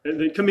where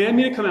they command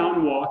me to come out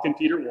and walk, and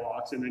Peter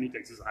walks, and then he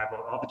takes his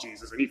eyeball off of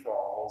Jesus, and he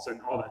falls,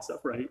 and all that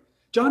stuff, right?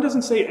 John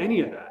doesn't say any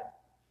of that.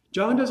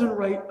 John doesn't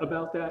write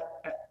about that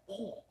at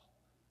all.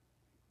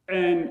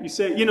 And you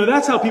say,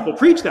 that's how people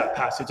preach that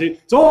passage.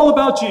 It's all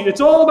about Jesus.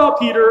 It's all about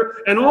Peter,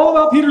 and all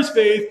about Peter's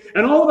faith,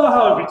 and all about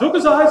how if he took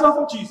his eyes off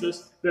of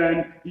Jesus,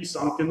 then he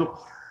sunk in the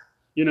water,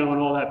 and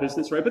all that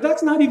business, right? But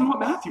that's not even what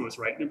Matthew was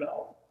writing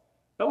about.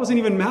 That wasn't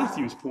even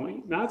Matthew's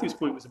point. Matthew's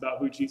point was about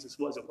who Jesus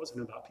was. It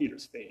wasn't about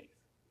Peter's faith.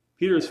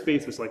 Peter's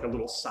faith was like a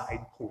little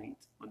side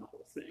point on the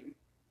whole thing.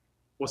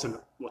 Wasn't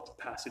what the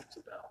passage was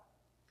about.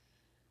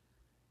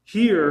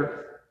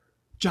 Here,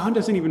 John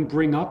doesn't even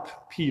bring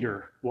up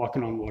Peter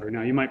walking on water.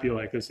 Now, you might be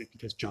like, is it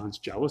because John's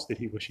jealous that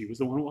he wish he was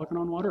the one walking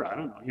on water? I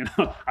don't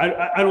know.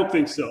 I don't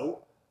think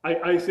so.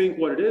 I think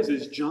what it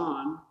is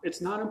John, it's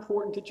not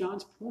important to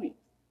John's point.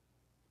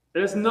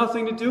 It has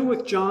nothing to do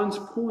with John's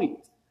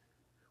point.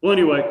 Well,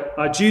 anyway,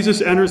 Jesus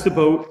enters the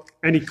boat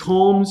and he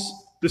calms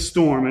the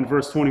storm in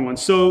verse 21.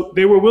 So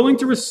they were willing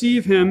to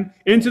receive him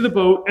into the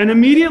boat, and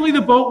immediately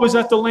the boat was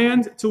at the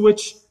land to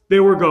which they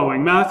were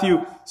going.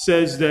 Matthew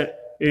says that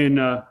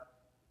in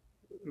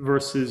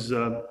verses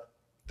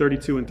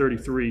 32 and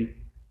 33,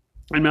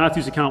 in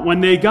Matthew's account,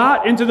 when they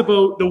got into the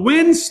boat, the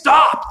wind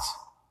stopped.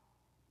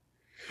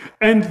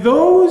 And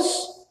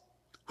those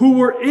who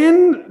were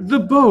in the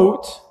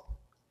boat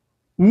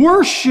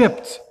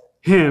worshipped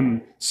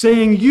him,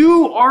 saying,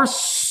 "You are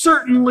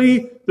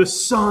certainly the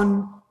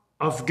Son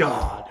of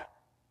God."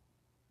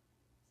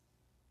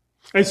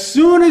 As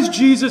soon as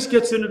Jesus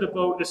gets into the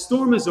boat, the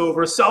storm is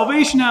over,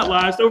 salvation at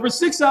last, over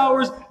 6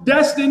 hours,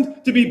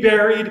 destined to be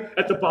buried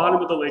at the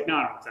bottom of the lake. Now,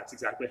 I don't know if that's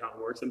exactly how it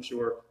works. I'm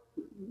sure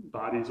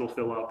bodies will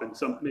fill up, and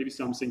maybe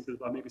some sink to the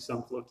bottom, maybe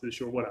some float to the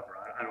shore, whatever.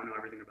 I don't know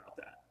everything about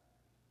that.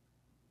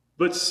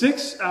 But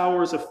 6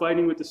 hours of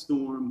fighting with the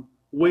storm,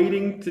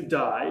 waiting to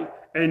die,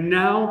 and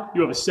now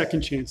you have a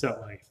second chance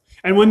at life.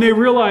 And when they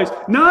realize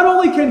not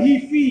only can he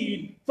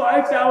feed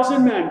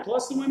 5,000 men,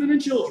 plus the women and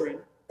children,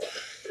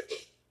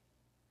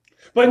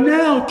 but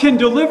now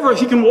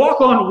he can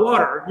walk on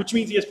water, which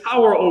means he has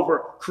power over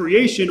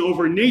creation,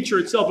 over nature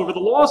itself, over the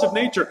laws of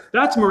nature.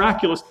 That's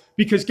miraculous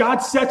because God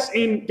sets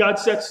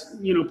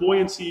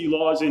buoyancy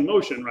laws in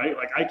motion, right?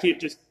 Like I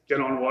can't just get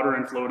on water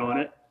and float on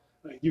it.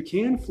 You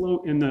can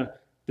float in the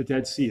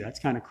Dead Sea. That's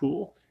kind of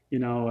cool.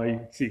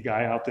 I see a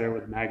guy out there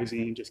with a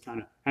magazine just kind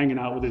of hanging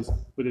out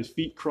with his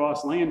feet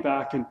crossed, laying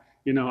back. And,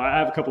 I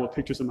have a couple of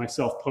pictures of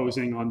myself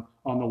posing on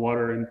the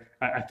water. And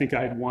I think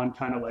I had one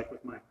kind of like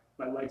with my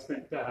legs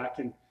bent back.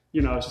 And,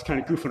 I was just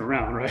kind of goofing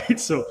around, right?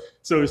 So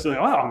it's like,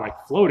 wow, I'm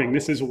like floating.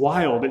 This is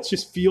wild. It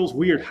just feels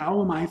weird.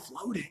 How am I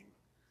floating?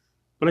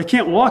 But I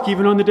can't walk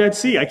even on the Dead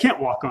Sea. I can't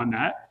walk on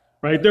that,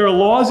 right? There are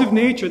laws of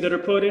nature that are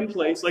put in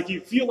place. Like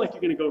you feel like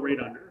you're going to go right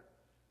under.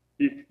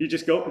 You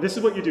just go, this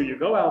is what you do. You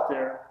go out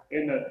there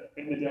in the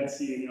Dead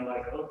Sea and you're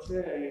like,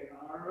 okay,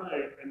 all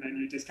right. And then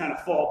you just kind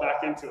of fall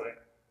back into it.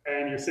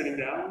 And you're sitting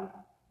down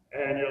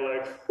and you're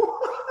like,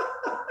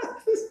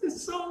 this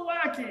is so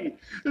wacky.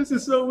 This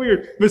is so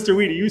weird. Mr.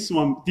 Weedy, you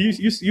swum.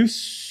 You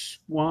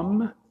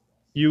swum?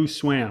 You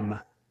swam.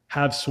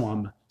 Have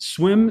swum.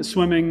 Swim,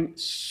 swimming,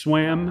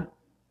 swam,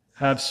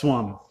 have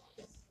swum.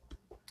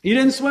 You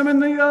didn't swim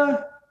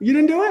you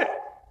didn't do it?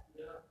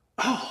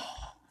 Oh.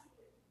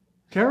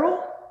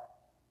 Carol?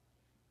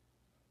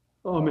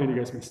 Oh man, you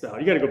guys missed out.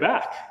 You got to go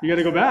back. You got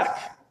to go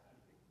back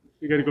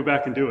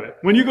and do it.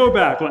 When you go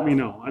back, let me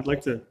know. I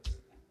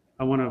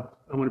want to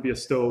be a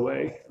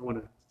stowaway. I want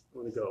to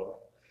go.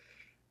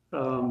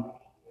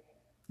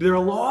 There are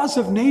laws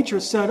of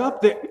nature set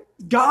up that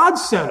God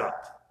set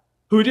up.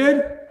 Who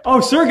did? Oh,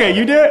 Sergey,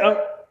 you did?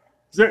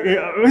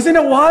 Isn't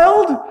it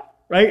wild?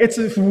 Right? It's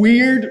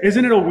weird.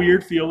 Isn't it a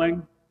weird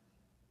feeling?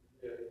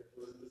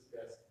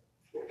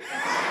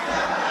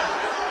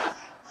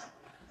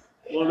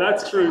 Well,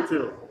 that's true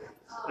too.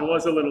 It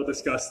was a little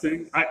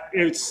disgusting.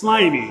 It's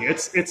slimy.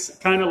 It's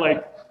kind of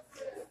like,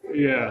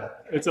 yeah,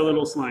 it's a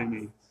little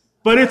slimy.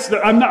 But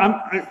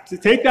to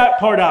take that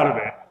part out of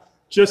it.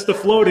 Just the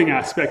floating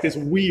aspect is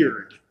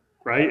weird,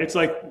 right? It's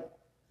like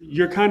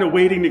you're kind of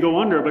waiting to go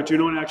under, but you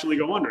don't actually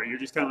go under. You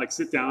just kind of like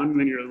sit down, and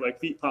then your like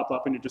feet pop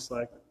up, and you're just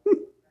like,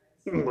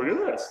 look at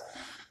this.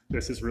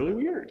 This is really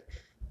weird.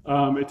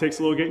 It takes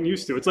a little getting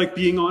used to. It's like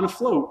being on a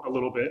float a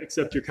little bit,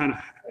 except you're kind of,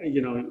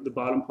 the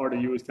bottom part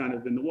of you is kind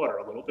of in the water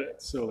a little bit.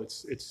 So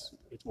it's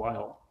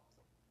wild.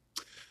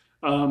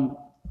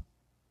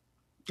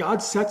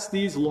 God sets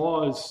these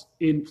laws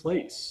in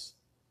place,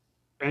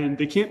 and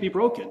they can't be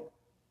broken.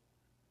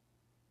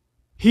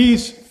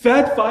 He's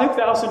fed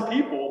 5,000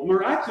 people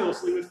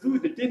miraculously with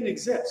food that didn't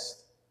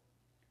exist.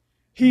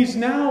 He's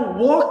now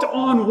walked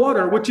on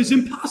water, which is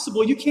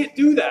impossible. You can't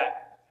do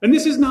that. And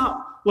this is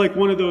not like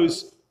one of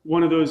those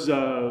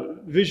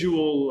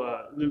visual,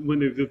 when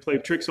they play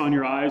tricks on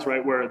your eyes,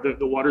 right, where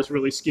the water's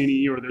really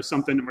skinny, or there's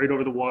something right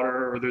over the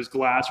water, or there's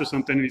glass or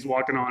something, and he's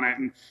walking on it,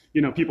 and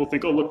people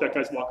think, oh, look, that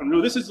guy's walking.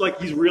 No, this is like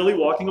he's really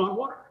walking on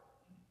water.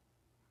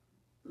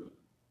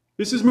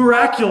 This is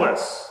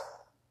miraculous.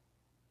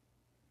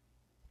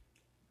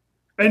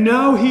 And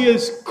now he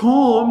has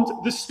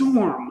calmed the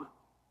storm.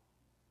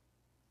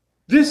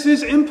 This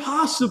is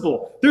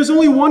impossible. There's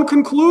only one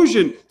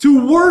conclusion: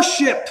 to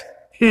worship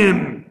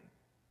him.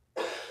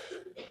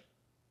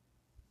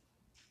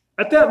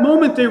 At that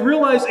moment, they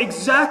realize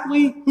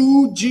exactly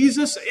who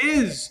Jesus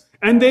is.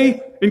 And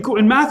they,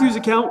 in Matthew's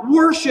account,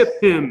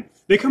 worship him.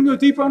 They come to a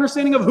deeper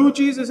understanding of who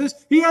Jesus is.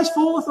 He has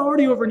full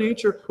authority over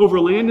nature, over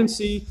land and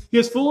sea. He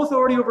has full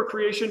authority over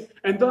creation,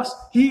 and thus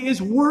he is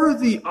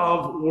worthy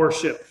of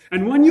worship.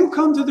 And when you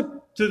come to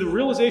the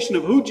realization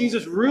of who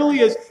Jesus really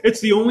is, it's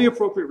the only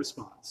appropriate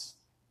response.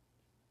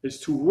 is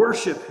to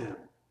worship him.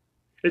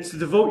 It's to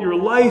devote your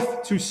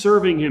life to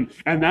serving him.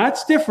 And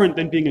that's different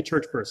than being a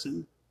church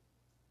person.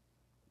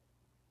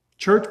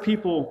 Church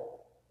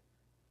people,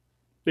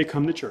 they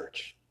come to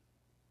church.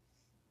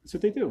 That's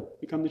what they do.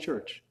 They come to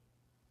church.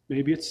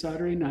 Maybe it's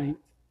Saturday night,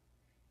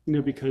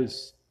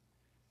 because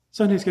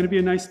Sunday's going to be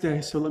a nice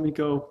day, so let me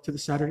go to the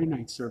Saturday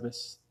night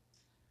service.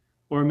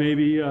 Or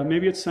maybe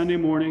it's Sunday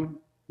morning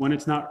when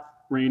it's not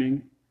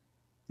raining,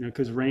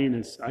 because rain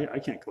is, I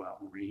can't go out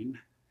in rain.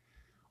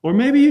 Or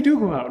maybe you do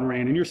go out in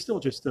rain and you're still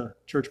just a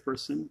church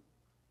person.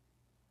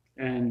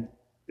 And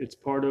it's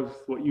part of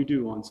what you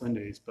do on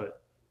Sundays,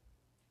 but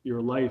your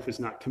life is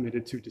not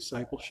committed to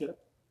discipleship.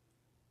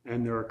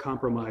 And there are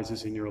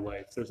compromises in your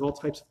life. There's all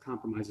types of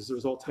compromises.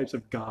 There's all types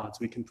of gods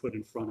we can put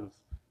in front of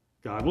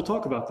God. We'll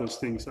talk about those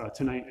things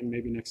tonight and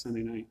maybe next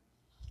Sunday night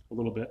a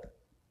little bit.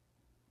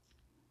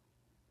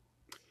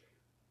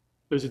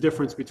 There's a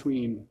difference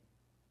between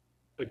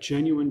a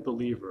genuine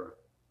believer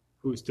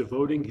who's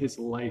devoting his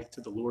life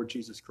to the Lord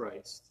Jesus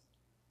Christ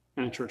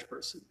and a church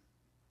person.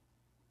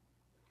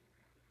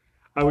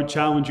 I would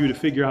challenge you to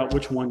figure out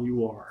which one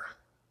you are.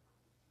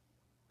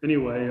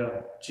 Anyway,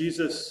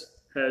 Jesus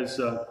has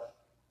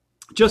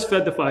just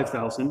fed the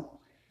 5,000.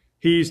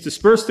 He's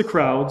dispersed the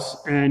crowds,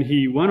 and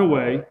he went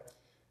away.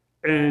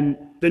 And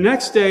the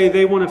next day,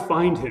 they want to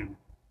find him.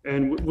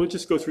 And we'll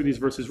just go through these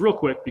verses real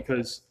quick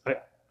because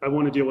I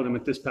want to deal with them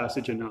at this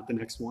passage and not the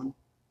next one.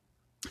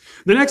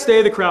 The next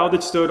day, the crowd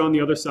that stood on the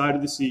other side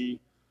of the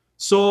sea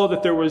saw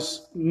that there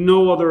was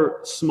no other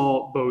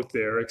small boat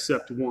there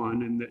except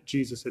one, and that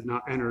Jesus had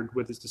not entered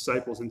with his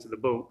disciples into the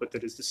boat, but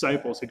that his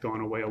disciples had gone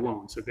away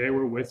alone. So they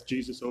were with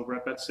Jesus over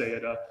at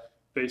Bethsaida.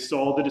 They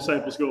saw the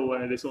disciples go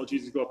away. They saw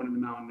Jesus go up into the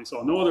mountain. They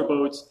saw no other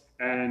boats,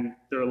 and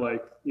they're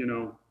like,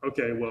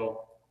 okay,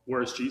 well,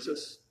 where's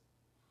Jesus?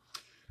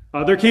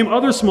 There came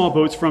other small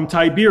boats from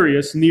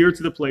Tiberias near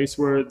to the place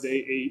where they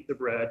ate the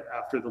bread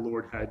after the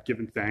Lord had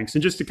given thanks.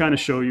 And just to kind of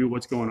show you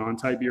what's going on,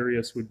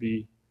 Tiberias would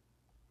be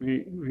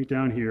right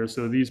down here.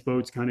 So these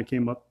boats kind of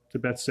came up to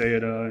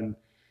Bethsaida. And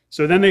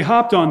so then they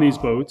hopped on these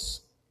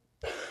boats.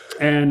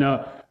 And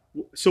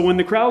so when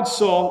the crowd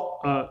saw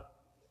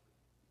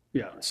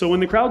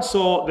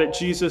that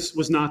Jesus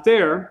was not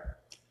there,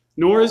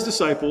 nor his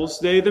disciples,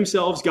 they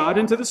themselves got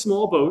into the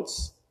small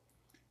boats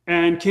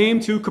and came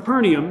to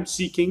Capernaum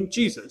seeking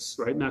Jesus,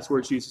 right? And that's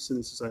where Jesus and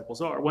his disciples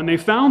are. When they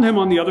found him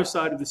on the other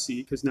side of the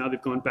sea, because now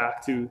they've gone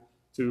back to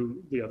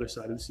the other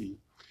side of the sea,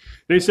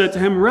 they said to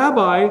him,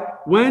 "Rabbi,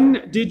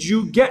 when did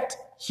you get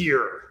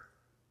here?"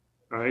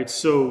 All right,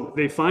 so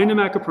they find him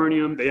at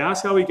Capernaum. They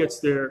ask how he gets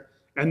there,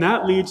 and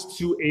that leads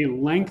to a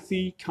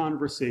lengthy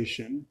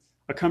conversation,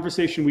 a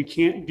conversation we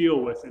can't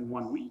deal with in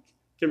 1 week.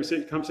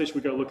 A conversation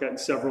we've got to look at in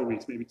several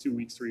weeks, maybe 2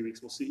 weeks, 3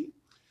 weeks, we'll see.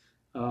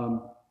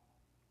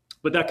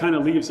 But that kind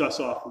of leaves us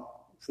off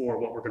for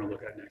what we're going to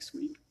look at next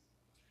week.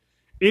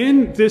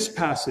 In this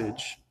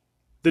passage,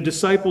 the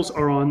disciples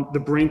are on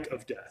the brink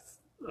of death.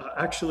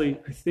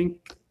 Actually, I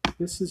think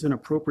this is an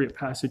appropriate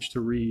passage to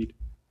read.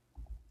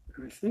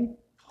 And I think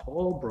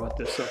Paul brought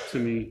this up to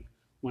me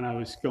when I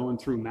was going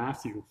through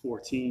Matthew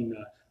 14.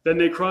 Then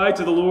they cried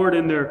to the Lord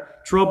in their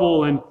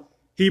trouble, and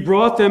he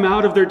brought them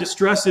out of their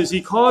distresses.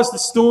 He caused the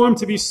storm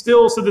to be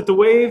still so that the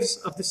waves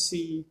of the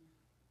sea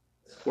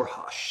were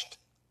hushed.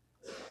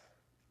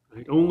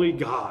 Right? Only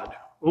God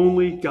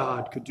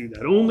could do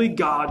that. Only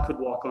God could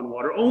walk on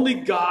water. Only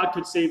God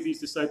could save these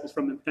disciples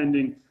from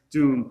impending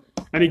doom.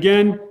 And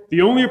again,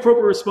 the only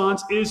appropriate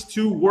response is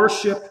to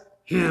worship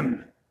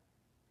him.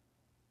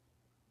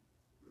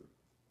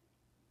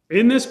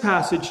 In this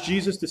passage,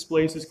 Jesus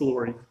displays his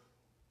glory.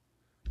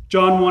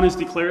 John 1 has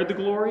declared the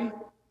glory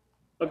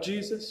of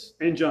Jesus.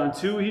 In John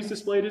 2, he's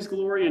displayed his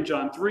glory. In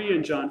John 3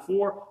 and John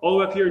 4, all the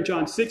way up here in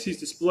John 6, he's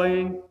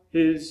displaying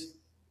his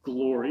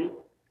glory.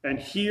 And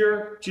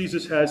here,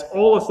 Jesus has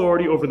all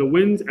authority over the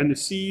winds and the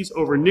seas,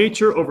 over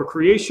nature, over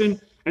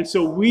creation. And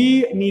so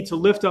we need to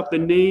lift up the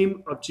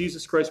name of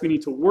Jesus Christ. We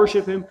need to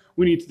worship him.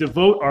 We need to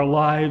devote our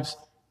lives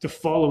to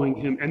following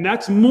him. And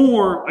that's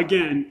more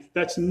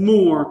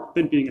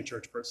than being a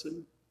church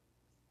person.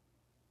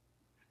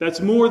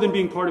 That's more than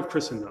being part of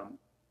Christendom.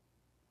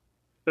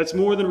 That's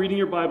more than reading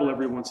your Bible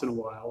every once in a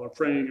while, or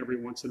praying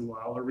every once in a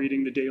while, or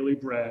reading the daily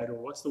bread, or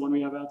what's the one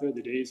we have out there,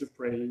 the Days of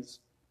Praise.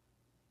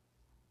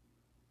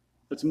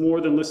 That's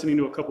more than listening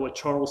to a couple of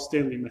Charles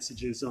Stanley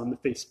messages on the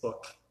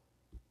Facebook.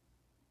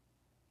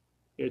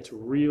 It's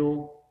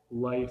real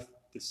life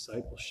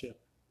discipleship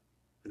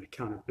and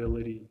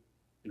accountability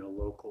in a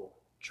local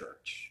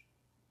church.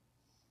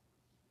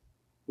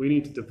 We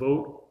need to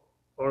devote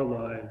our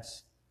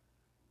lives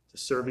to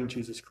serving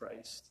Jesus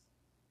Christ,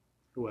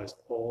 who has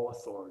all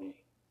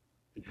authority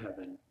in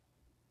heaven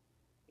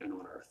and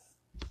on earth.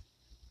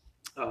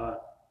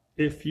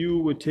 If you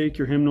would take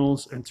your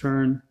hymnals and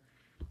turn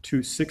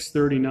to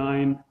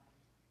 639.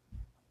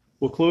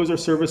 We'll close our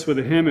service with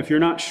a hymn. If you're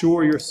not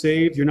sure you're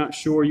saved, you're not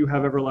sure you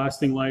have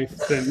everlasting life,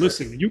 then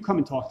listen, you come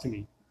and talk to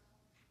me.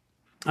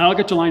 I'll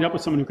get you lined up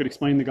with someone who could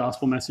explain the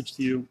gospel message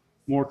to you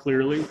more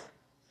clearly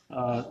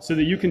so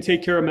that you can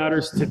take care of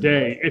matters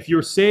today. If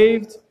you're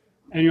saved,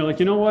 and you're like,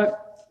 you know what?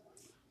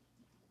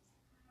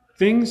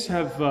 Things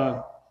have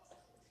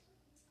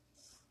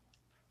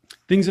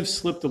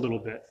slipped a little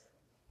bit,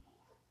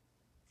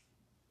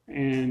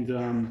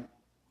 and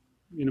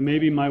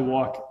maybe my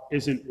walk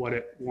isn't what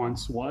it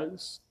once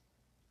was,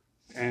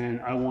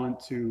 and I want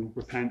to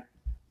repent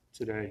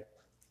today.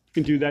 You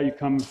can do that. You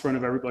come in front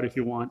of everybody if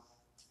you want,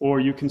 or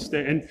you can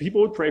stay, and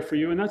people would pray for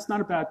you, and that's not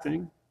a bad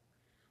thing.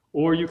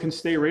 Or you can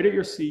stay right at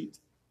your seat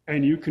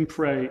and you can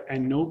pray,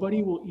 and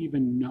nobody will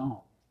even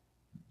know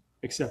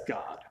except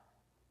God.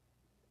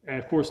 And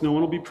of course, no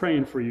one will be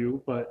praying for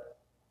you, but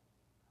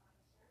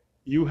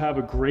you have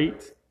a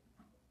great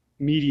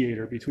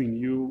mediator between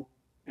you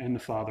and the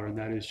Father, and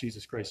that is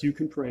Jesus Christ. You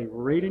can pray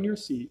right in your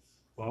seat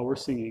while we're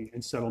singing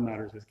and settle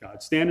matters with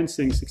God. Stand and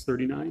sing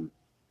 639.